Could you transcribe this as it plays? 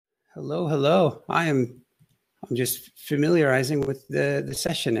Hello, hello. I'm just familiarizing with the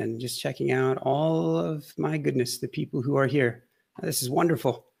session and just checking out all of my goodness, the people who are here. This is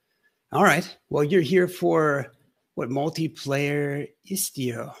wonderful. All right. Well, you're here for what, multiplayer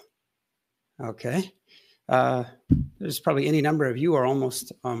Istio. Okay. There's probably any number of you or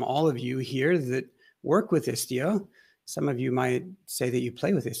almost all of you here that work with Istio. Some of you might say that you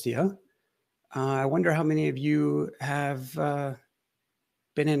play with Istio. I wonder how many of you have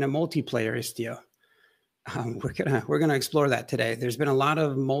been in a multiplayer Istio. We're gonna explore that today. There's been a lot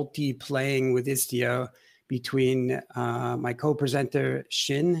of multi-playing with Istio between my co-presenter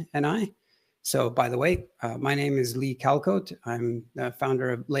Xin and I. So, by the way, my name is Calcote. I'm the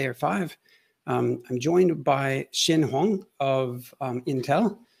founder of Layer5. I'm joined by Xin Huang of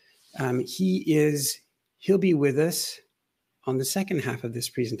Intel. He'll be with us on the second half of this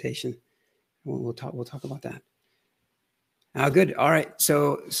presentation. We'll talk about that. Good. All right.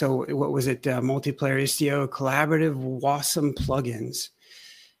 So what was it? Multiplayer Istio collaborative WASM plugins.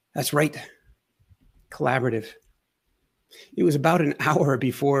 That's right. Collaborative. It was about an hour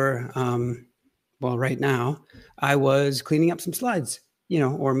before, well, right now, I was cleaning up some slides,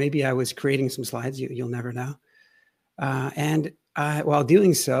 or maybe I was creating some slides. You'll never know. And while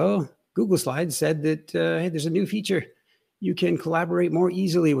doing so, Google Slides said that, hey, there's a new feature. You can collaborate more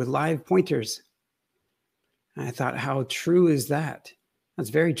easily with live pointers. And I thought, how true is that? That's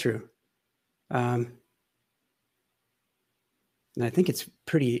very true. And I think it's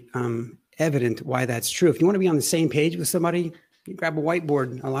pretty evident why that's true. If you want to be on the same page with somebody, you grab a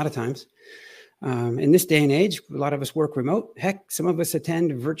whiteboard a lot of times. In this day and age, a lot of us work remote. Heck, some of us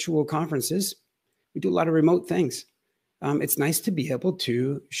attend virtual conferences. We do a lot of remote things. It's nice to be able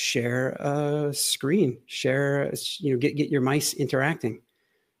to share a screen, get your mice interacting.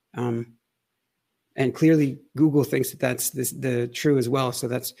 And clearly, Google thinks that that's the true as well.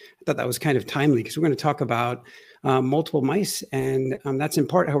 So I thought that was kind of timely because we're going to talk about multiple mice, and that's in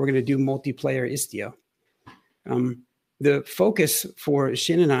part how we're going to do multiplayer Istio. The focus for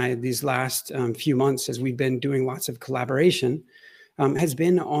Xin and I these last few months, as we've been doing lots of collaboration, has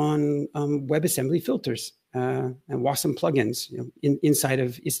been on WebAssembly filters and WASM plugins inside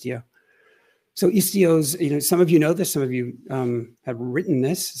of Istio. So Istio's, some of you know this, some of you have written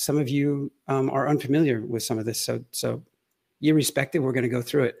this, some of you are unfamiliar with some of this. So irrespective, we're going to go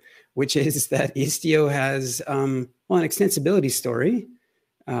through it, which is that Istio has, an extensibility story,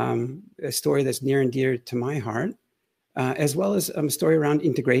 a story that's near and dear to my heart, as well as a story around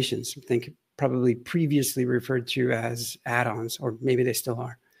integrations. I think probably previously referred to as add-ons, or maybe they still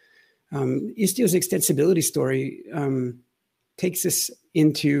are. Istio's extensibility story takes us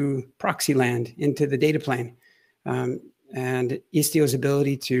into proxy land, into the data plane, and Istio's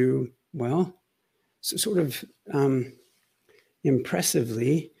ability to,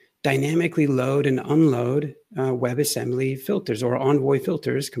 impressively dynamically load and unload WebAssembly filters or Envoy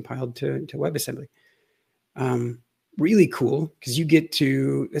filters compiled to WebAssembly. Really cool because you get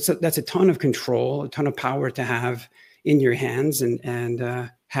to, that's a ton of control, a ton of power to have in your hands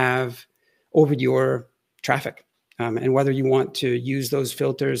and have over your traffic. And whether you want to use those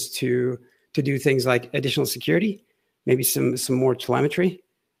filters to do things like additional security, maybe some more telemetry,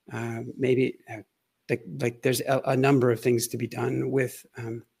 maybe like there's a number of things to be done with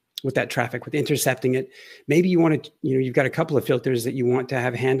that traffic, with intercepting it. Maybe you want to, you've got a couple of filters that you want to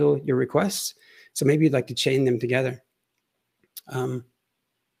have handle your requests. So maybe you'd like to chain them together.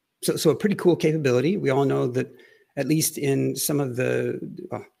 So a pretty cool capability. We all know that, at least in some of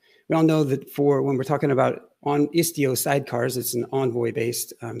we all know that for when we're talking about on Istio sidecars, it's an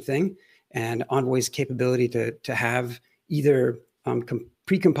Envoy-based thing, and Envoy's capability to have either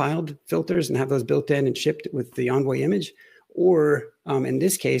pre-compiled filters and have those built in and shipped with the Envoy image, or in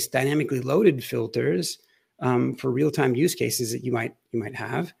this case, dynamically loaded filters for real-time use cases that you might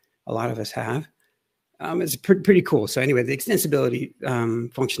have. A lot of us have. It's pretty cool. So anyway, the extensibility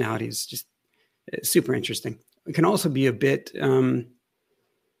functionality is just super interesting. It can also be a bit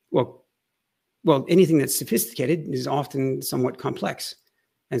well, anything that's sophisticated is often somewhat complex.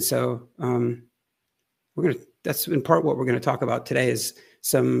 And so that's in part what we're going to talk about today is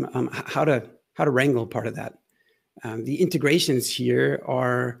some how to wrangle part of that. The integrations here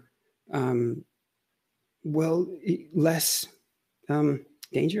are, less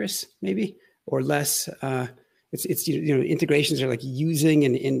dangerous maybe, or less, integrations are like using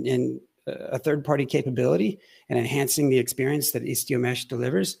in a third-party capability and enhancing the experience that Istio Mesh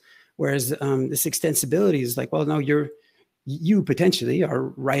delivers. Whereas this extensibility is like, well, no, you potentially are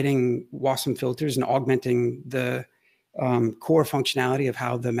writing WASM filters and augmenting the core functionality of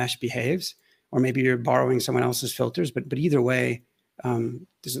how the mesh behaves, or maybe you're borrowing someone else's filters. But either way,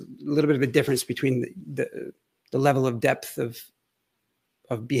 there's a little bit of a difference between the level of depth of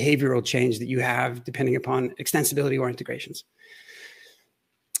behavioral change that you have depending upon extensibility or integrations.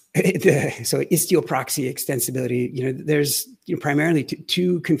 So Istio proxy extensibility, there's primarily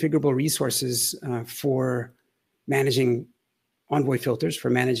two configurable resources for managing Envoy filters, for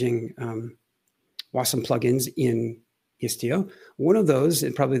managing WASM plugins in Istio. One of those,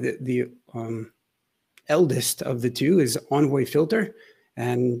 and probably the eldest of the two, is Envoy filter.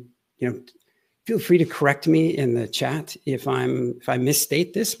 And feel free to correct me in the chat if I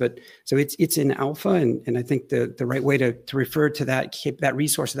misstate this, but so it's in alpha, and I think the right way to refer to that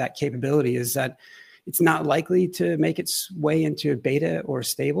resource, that capability, is that it's not likely to make its way into beta or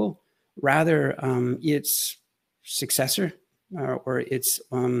stable. Rather, its successor or its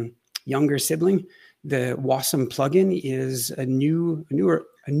younger sibling, the WASM plugin, is a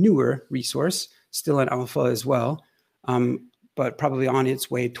newer resource, still in alpha as well. But probably on its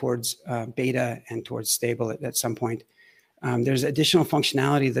way towards beta and towards stable at some point. There's additional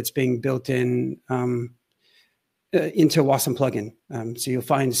functionality that's being built in into WASM plugin. So you'll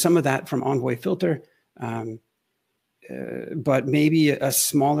find some of that from Envoy filter, but maybe a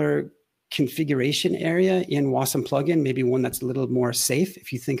smaller configuration area in WASM plugin, maybe one that's a little more safe.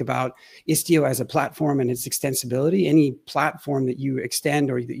 If you think about Istio as a platform and its extensibility, any platform that you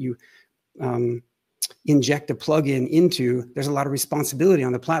extend or that you inject a plugin into, there's a lot of responsibility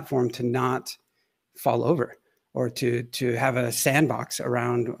on the platform to not fall over or to have a sandbox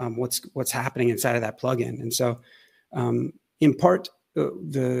around what's happening inside of that plugin. And so in part,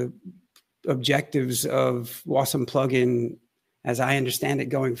 the objectives of WASM plugin, as I understand it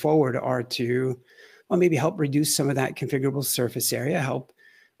going forward, are to maybe help reduce some of that configurable surface area, help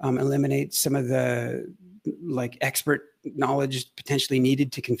eliminate some of the expert knowledge potentially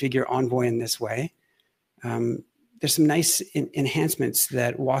needed to configure Envoy in this way. There's some nice enhancements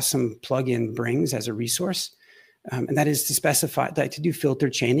that WASM plugin brings as a resource, and that is to specify, to do filter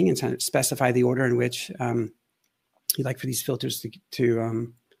chaining and specify the order in which you'd like for these filters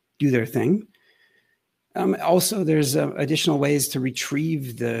to do their thing. Also, there's additional ways to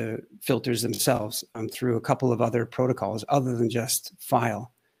retrieve the filters themselves through a couple of other protocols other than just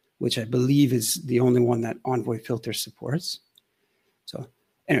file, which I believe is the only one that Envoy filter supports. So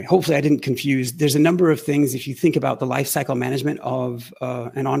anyway, hopefully I didn't confuse. There's a number of things. If you think about the lifecycle management of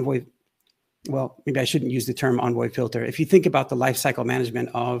an Envoy, well, maybe I shouldn't use the term Envoy filter. If you think about the lifecycle management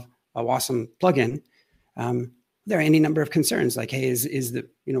of a WASM plugin, there are any number of concerns like, hey, is the,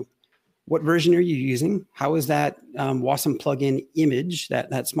 what version are you using? How is that WASM plugin image,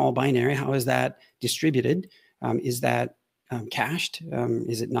 that small binary, how is that distributed? Is that cached?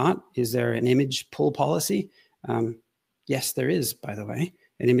 Is it not? Is there an image pull policy? Yes, there is, by the way,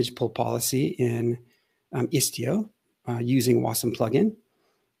 an image pull policy in Istio using WASM plugin.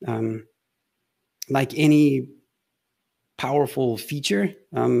 Like any powerful feature,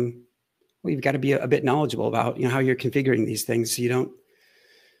 well, you've got to be a bit knowledgeable about how you're configuring these things, so you don't,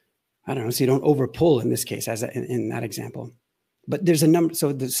 so you don't overpull in this case, as in that example. But there's a number,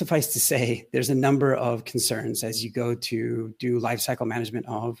 so suffice to say, there's a number of concerns as you go to do lifecycle management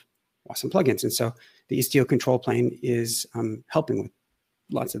of WASM plugins. And so the Istio control plane is helping with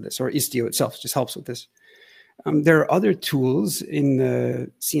lots of this, or Istio itself just helps with this. There are other tools in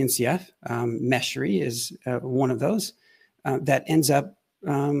the CNCF. Meshery is one of those that ends up,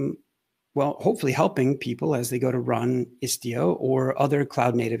 well, hopefully helping people as they go to run Istio or other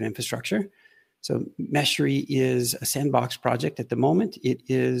cloud native infrastructure. So Meshery is a sandbox project at the moment. It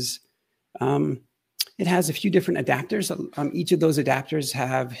is, it has a few different adapters. Each of those adapters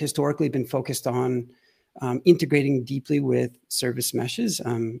have historically been focused on integrating deeply with service meshes,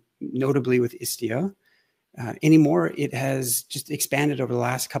 notably with Istio. Anymore, it has just expanded over the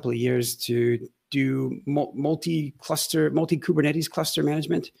last couple of years to do multi-Kubernetes cluster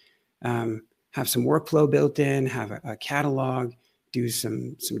management, have some workflow built in, have a catalog, do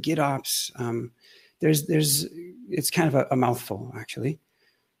some GitOps. It's kind of a mouthful actually,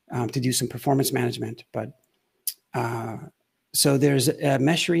 to do some performance management. But so there's a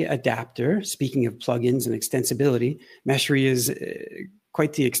Meshery adapter. Speaking of plugins and extensibility, Meshery is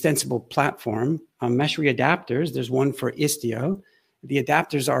quite the extensible platform. Meshery adapters, there's one for Istio. The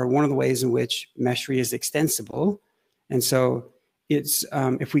adapters are one of the ways in which Meshery is extensible. And so it's,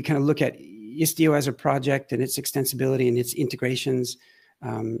 if we kind of look at Istio as a project and its extensibility and its integrations,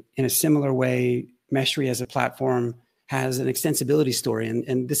 in a similar way, Meshery as a platform has an extensibility story.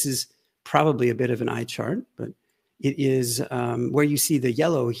 And this is probably a bit of an eye chart, but it is where you see the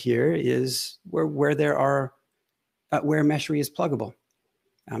yellow here is where there are, where Meshery is pluggable.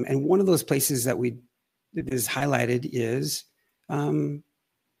 And one of those places that is highlighted is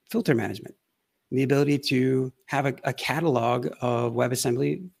filter management, the ability to have a catalog of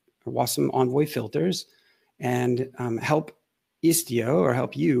WebAssembly or WASM Envoy filters and help Istio or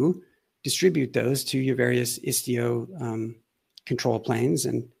help you distribute those to your various Istio control planes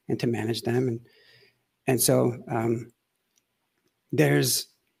and to manage them. And so here's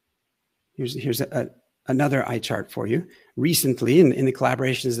another eye chart for you. Recently, in the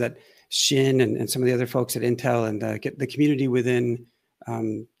collaborations that Xin and some of the other folks at Intel and the community within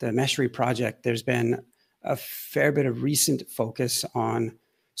the Meshery project, there's been a fair bit of recent focus on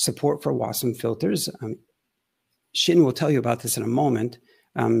support for WASM filters. Xin will tell you about this in a moment,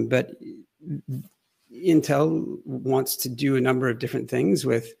 but Intel wants to do a number of different things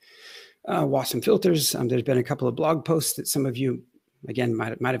with WASM filters. There's been a couple of blog posts that some of you, again,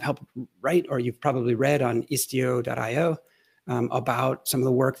 might have helped write, or you've probably read on istio.io about some of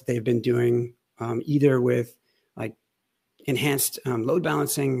the work that they've been doing, either with like enhanced load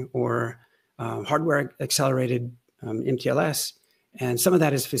balancing or hardware accelerated MTLS. And some of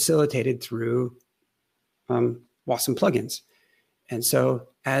that is facilitated through WASM plugins. And so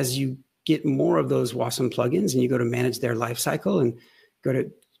as you get more of those WASM plugins and you go to manage their lifecycle and go to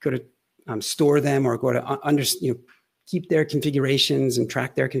store them or go to keep their configurations and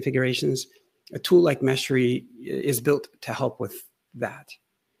track their configurations, a tool like Meshery is built to help with that.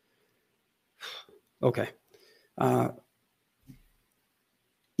 Okay.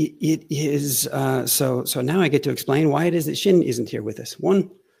 It is, so now I get to explain why it is that Xin isn't here with us.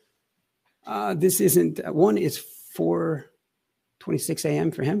 One, it's 4:26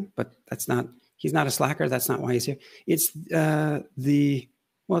 a.m. for him, but he's not a slacker. That's not why he's here. It's the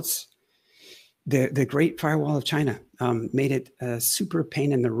Great Firewall of China made it a super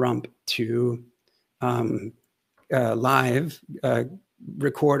pain in the rump to live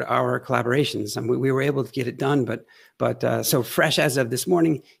record our collaborations. We were able to get it done, but so fresh as of this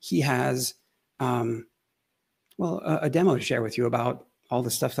morning, he has a demo to share with you about all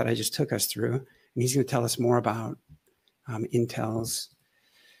the stuff that I just took us through, and he's going to tell us more about Intel's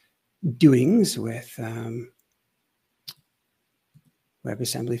doings with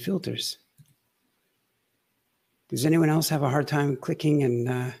WebAssembly filters. Does anyone else have a hard time clicking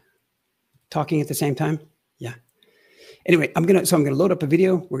and talking at the same time? Yeah. Anyway, I'm gonna load up a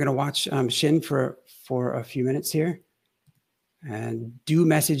video. We're gonna watch Xin for a few minutes here, and do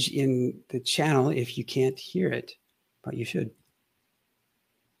message in the channel if you can't hear it, but you should.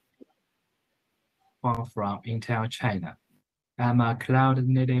 Huang from Intel China. I'm a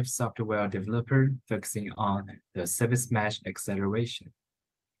cloud-native software developer focusing on the service mesh acceleration.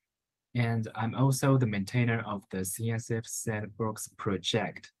 And I'm also the maintainer of the CNCF sandbox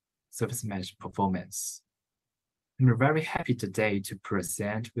project, Service Mesh Performance. I'm very happy today to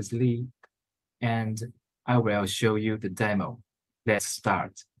present with Lee, and I will show you the demo. Let's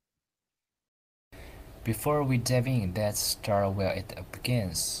start. Before we dive in, let's start where it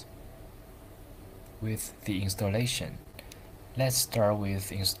begins, with the installation. Let's start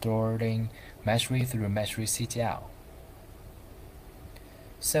with installing Meshery through Meshery CTL.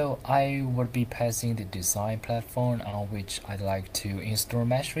 So I will be passing the design platform on which I'd like to install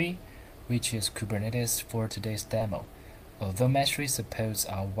Meshery, which is Kubernetes for today's demo, although Meshery supports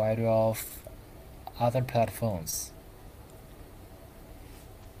a variety of other platforms.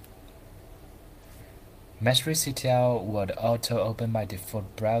 Meshery CTL would auto-open my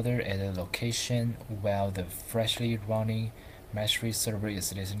default browser at a location while the freshly running Meshery server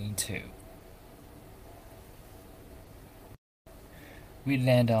is listening to. We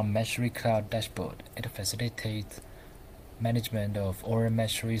land on Meshery Cloud Dashboard. It facilitates management of all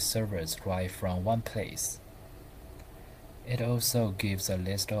Meshery servers right from one place. It also gives a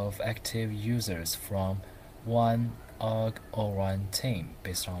list of active users from one org or one team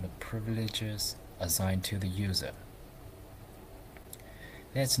based on the privileges assigned to the user.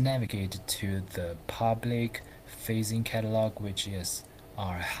 Let's navigate to the public facing catalog, which is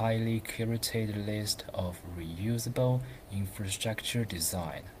our highly curated list of reusable infrastructure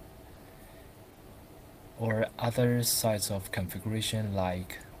design, or other sites of configuration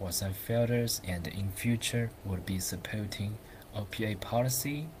like WASM filters, and in future would be supporting OPA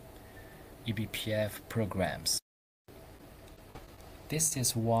policy, eBPF programs. This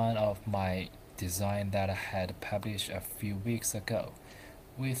is one of my designs that I had published a few weeks ago.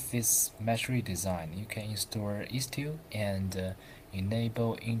 With this Meshery design, you can install Istio and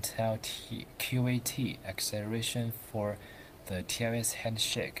enable Intel QAT acceleration for the TLS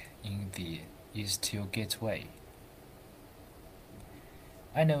handshake in the Istio gateway.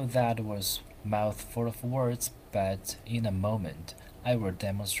 I know that was a mouthful of words, but in a moment I will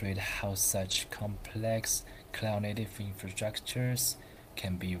demonstrate how such complex cloud-native infrastructures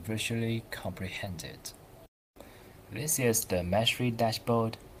can be visually comprehended. This is the Meshery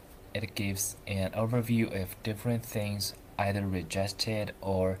dashboard. It gives an overview of different things either registered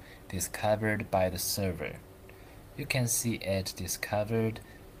or discovered by the server. You can see it discovered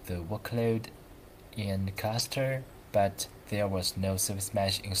the workload in cluster, but there was no service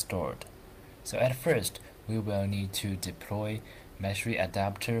mesh installed. So at first, we will need to deploy Meshery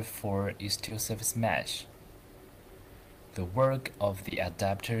adapter for Istio service mesh. The work of the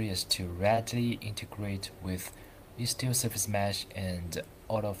adapter is to readily integrate with Istio service mesh and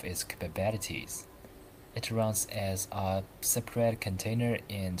all of its capabilities. It runs as a separate container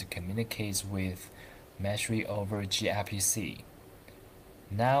and communicates with Meshery over gRPC.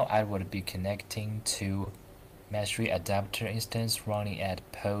 Now I will be connecting to Meshery adapter instance running at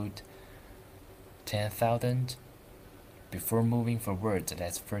port 10,000. Before moving forward,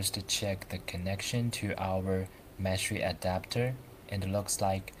 let's first check the connection to our Meshery adapter, and it looks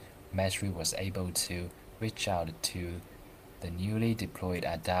like Meshery was able to reach out to the newly deployed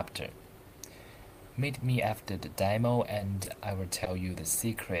adapter. Meet me after the demo and I will tell you the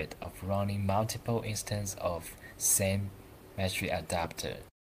secret of running multiple instances of same Meshery adapter.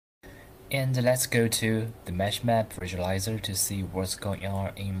 And let's go to the mesh map visualizer to see what's going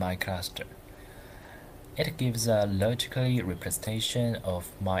on in my cluster. It gives a logically representation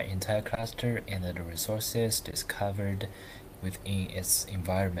of my entire cluster and the resources discovered within its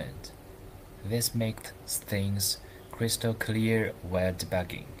environment. This makes things crystal clear while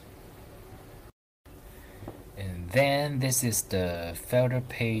debugging. And then this is the filter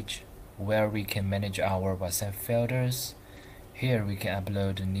page where we can manage our WASM filters. Here we can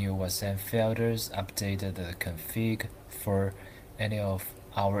upload new WASM filters, update the config for any of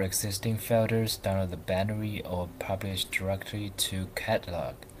our existing filters, download the binary or publish directly to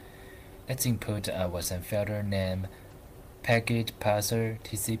catalog. Let's input a WASM filter name package parser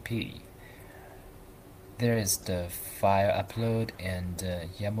TCP. There is the file upload and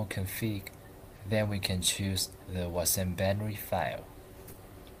YAML config. Then we can choose the WASM binary file.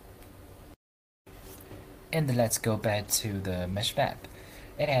 And let's go back to the mesh map.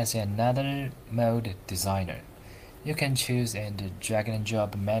 It has another mode designer. You can choose and drag and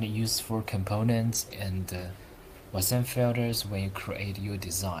drop many useful components and WASM filters when you create your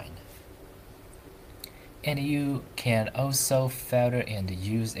design. And you can also filter and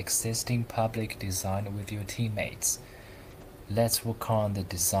use existing public design with your teammates. Let's work on the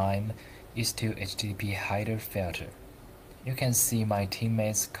design Istio HTTP header filter. You can see my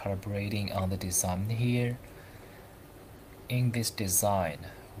teammates collaborating on the design here. In this design,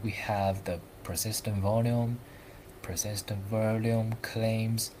 we have the persistent volume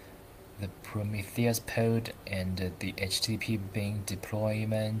claims, the Prometheus pod, and the HTTP bin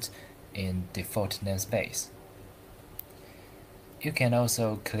deployment in default namespace. You can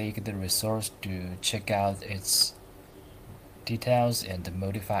also click the resource to check out its details and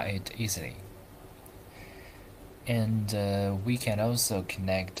modify it easily. And we can also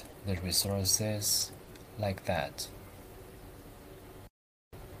connect the resources like that.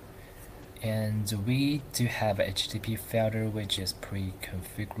 And we do have a HTTP filter which is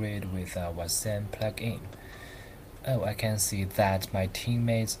pre-configured with a WASM plugin. Oh, I can see that my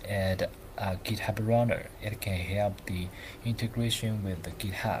teammates add a GitHub runner. It can help the integration with the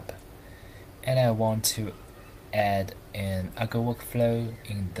GitHub. And I want to add an Argo workflow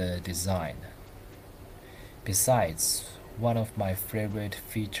in the design. Besides, one of my favorite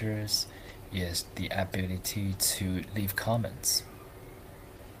features is the ability to leave comments.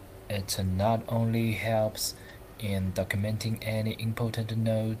 It not only helps in documenting any important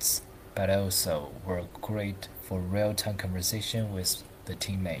notes, but also work great for real-time conversation with the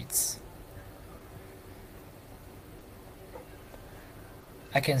teammates.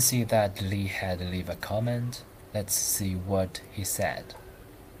 I can see that Lee had leave a comment. Let's see what he said.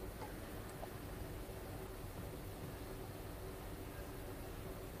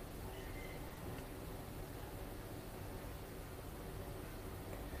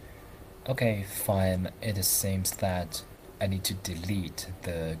 Okay, fine. It seems that I need to delete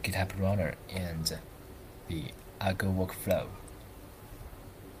the GitHub runner and the Argo workflow.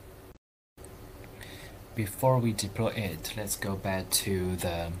 Before we deploy it, let's go back to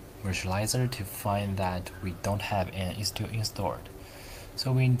the virtualizer to find that we don't have an Istio installed.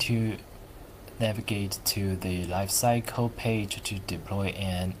 So we need to navigate to the Lifecycle page to deploy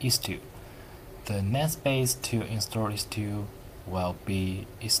an Istio. The namespace to install Istio will be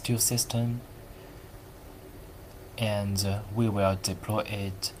Istio system, and we will deploy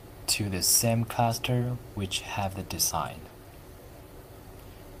it to the same cluster which have the design.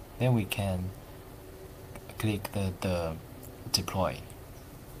 Then we can click the deploy.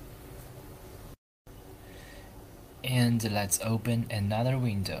 And let's open another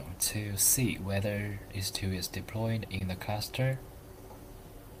window to see whether Istio is deployed in the cluster.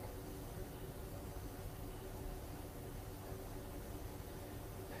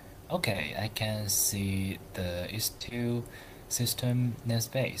 Okay, I can see the Istio system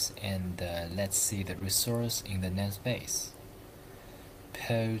namespace, and let's see the resource in the namespace.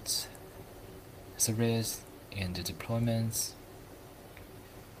 Pods, series, and the deployments.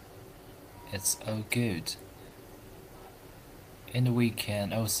 It's all good. And we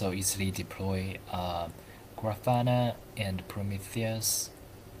can also easily deploy Grafana and Prometheus.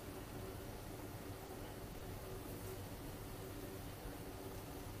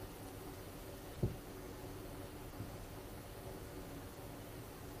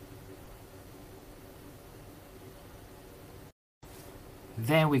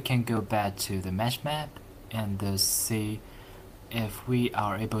 Then we can go back to the mesh map and see if we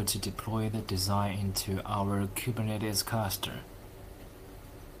are able to deploy the design into our Kubernetes cluster.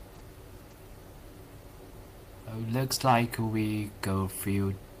 Looks like we go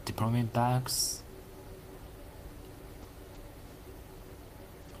through deployment bugs.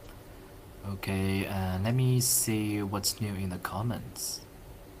 Okay, let me see what's new in the comments.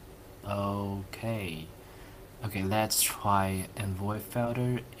 Okay, let's try Envoy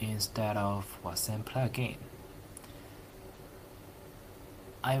filter instead of WASM plugin.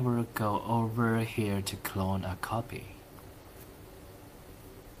 I will go over here to clone a copy.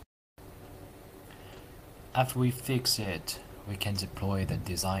 After we fix it, we can deploy the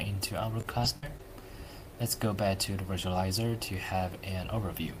design into our cluster. Let's go back to the visualizer to have an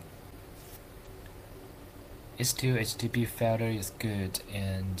overview. Istio HTTP filter is good,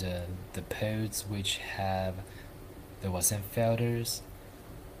 and the pods which have the WASM filters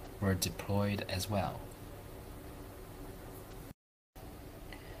were deployed as well.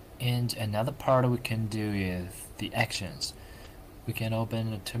 And another part we can do is the actions. We can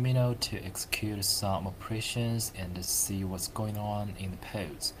open a terminal to execute some operations and see what's going on in the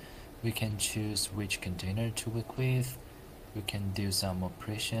pods. We can choose which container to work with. We can do some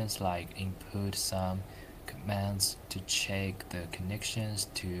operations like input some commands to check the connections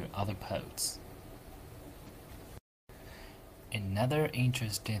to other pods. Another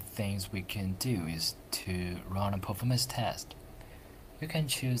interesting thing we can do is to run a performance test. You can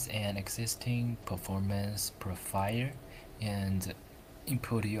choose an existing performance profile and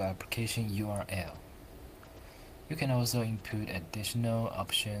input your application URL. You can also input additional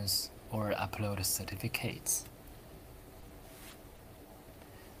options or upload certificates.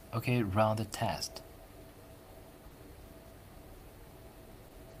 Okay, run the test.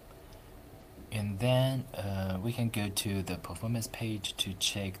 And then we can go to the performance page to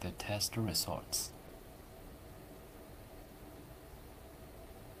check the test results.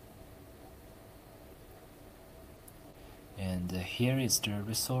 And here is the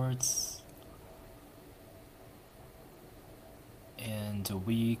results. And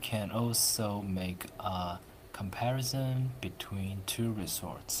we can also make a comparison between two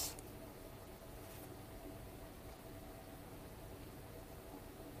results.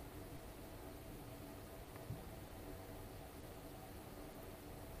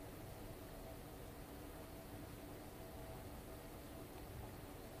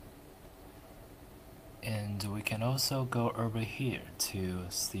 And we can also go over here to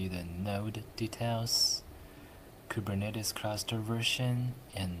see the node details, Kubernetes cluster version,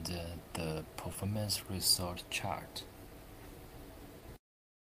 and the performance result chart.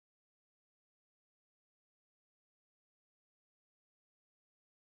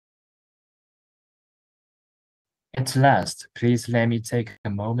 At last, please let me take a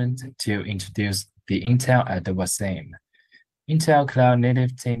moment to introduce the Intel at the WASM. Intel Cloud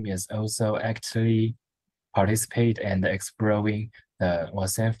Native team is also actively participate and exploring the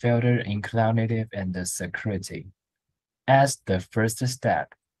WASM filter in cloud native and the security. As the first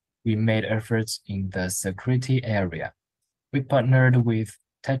step, we made efforts in the security area. We partnered with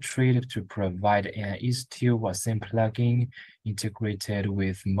Tetrate to provide an Istio WASM plugin integrated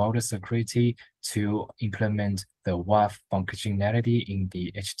with model security to implement the WAF functionality in the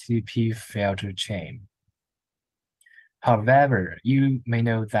HTTP filter chain. However, you may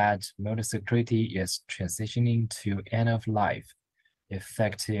know that model security is transitioning to end of life,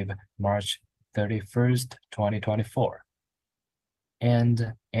 effective March 31st, 2024.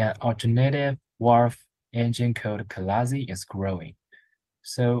 And an alternative WAF engine called Kalazi is growing.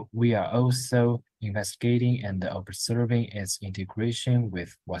 So we are also investigating and observing its integration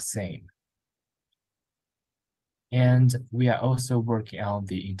with WASM. And we are also working on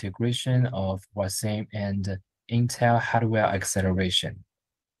the integration of WASM and Intel hardware acceleration.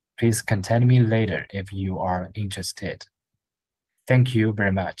 Please contact me later if you are interested. Thank you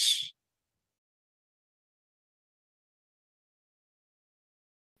very much.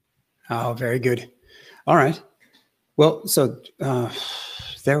 Oh, very good. All right. Well, so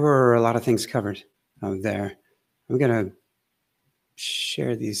there were a lot of things covered there. I'm going to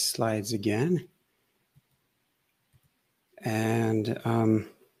share these slides again. And man,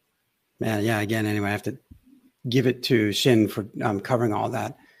 yeah, again, anyway, I have to give it to Xin for covering all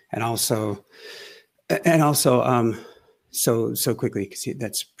that. And also so quickly, because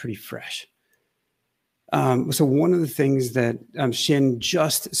that's pretty fresh. So one of the things that Xin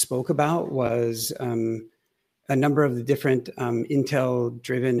just spoke about was a number of the different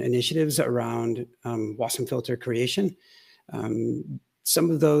Intel-driven initiatives around WASM filter creation.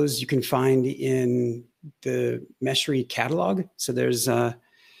 Some of those you can find in the Meshery catalog. So there's a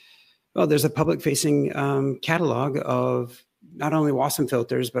public-facing catalog of not only WASM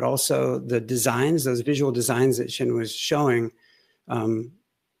filters, but also the designs, those visual designs that Xin was showing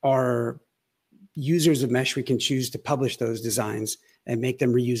are users of Meshery can choose to publish those designs and make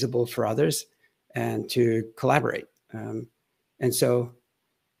them reusable for others and to collaborate. And so,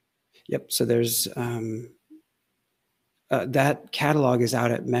 yep, so there's that catalog is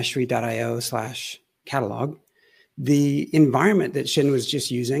out at meshery.io/catalog. The environment that Xin was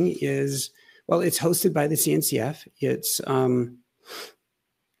just using is, well, it's hosted by the CNCF. It's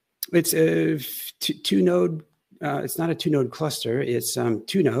a two-node, it's not a two-node cluster. It's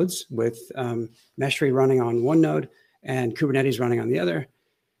 2 nodes with Meshery running on one node and Kubernetes running on the other.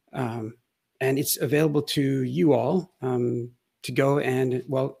 And it's available to you all to go and,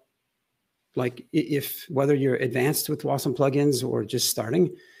 well, like if whether you're advanced with WASM plugins or just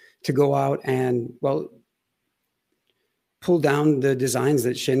starting, to go out and, well, pull down the designs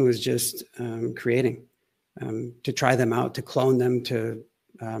that Xin was just creating, to try them out, to clone them, to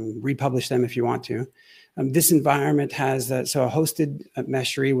republish them if you want to. This environment has so a hosted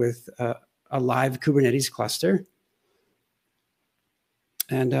Meshery with a live Kubernetes cluster.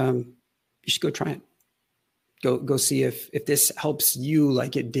 And you should go try it. Go see if this helps you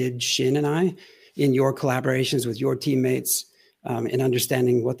like it did Xin and I in your collaborations with your teammates in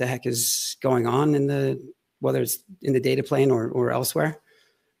understanding what the heck is going on in whether it's in the data plane or elsewhere.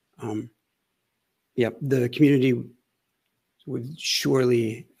 Yep, the community would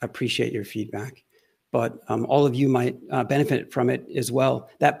surely appreciate your feedback, but all of you might benefit from it as well.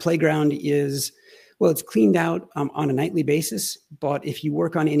 That playground is, well, it's cleaned out on a nightly basis, but if you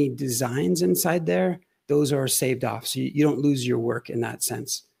work on any designs inside there, those are saved off. So you don't lose your work in that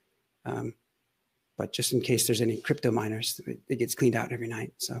sense. But just in case there's any crypto miners, it gets cleaned out every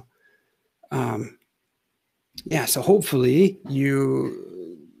night. So yeah, so hopefully your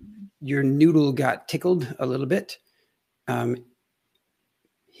noodle got tickled a little bit.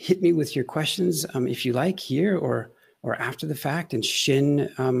 Hit me with your questions if you like here or after the fact. And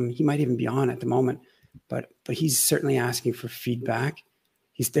Xin, he might even be on at the moment, but he's certainly asking for feedback.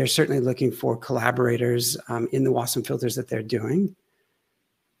 They're certainly looking for collaborators in the WASM filters that they're doing.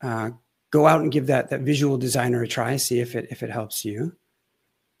 Go out and give that visual designer a try, see if it helps you.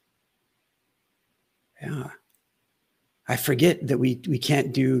 Yeah. I forget that we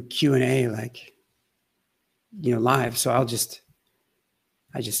can't do Q&A like, live. So I just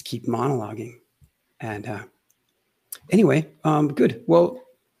keep monologuing. And anyway, good. Well,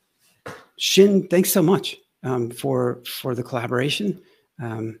 Xin, thanks so much for the collaboration.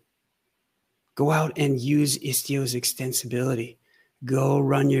 Go out and use Istio's extensibility. Go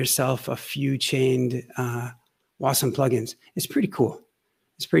run yourself a few chained WASM plugins. It's pretty cool.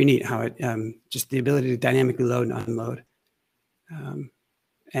 It's pretty neat how it, just the ability to dynamically load and unload.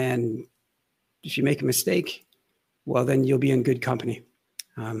 And if you make a mistake, well, then you'll be in good company.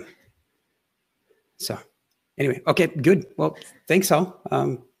 So anyway, okay, good. Well, thanks all.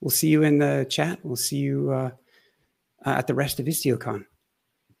 We'll see you in the chat. We'll see you at the rest of IstioCon.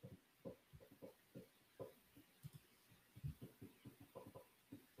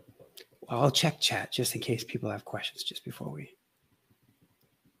 Well, I'll check chat just in case people have questions just before we.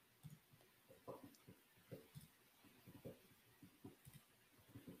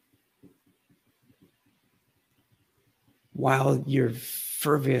 While you're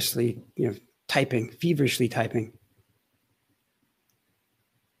feverishly typing,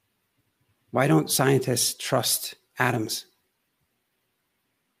 why don't scientists trust atoms?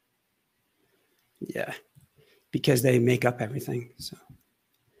 Yeah, because they make up everything. So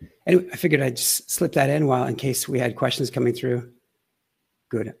anyway, I figured I'd just slip that in in case we had questions coming through.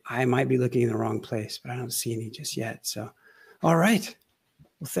 Good. I might be looking in the wrong place, but I don't see any just yet. So, all right.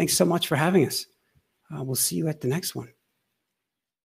 Well, thanks so much for having us. We'll see you at the next one.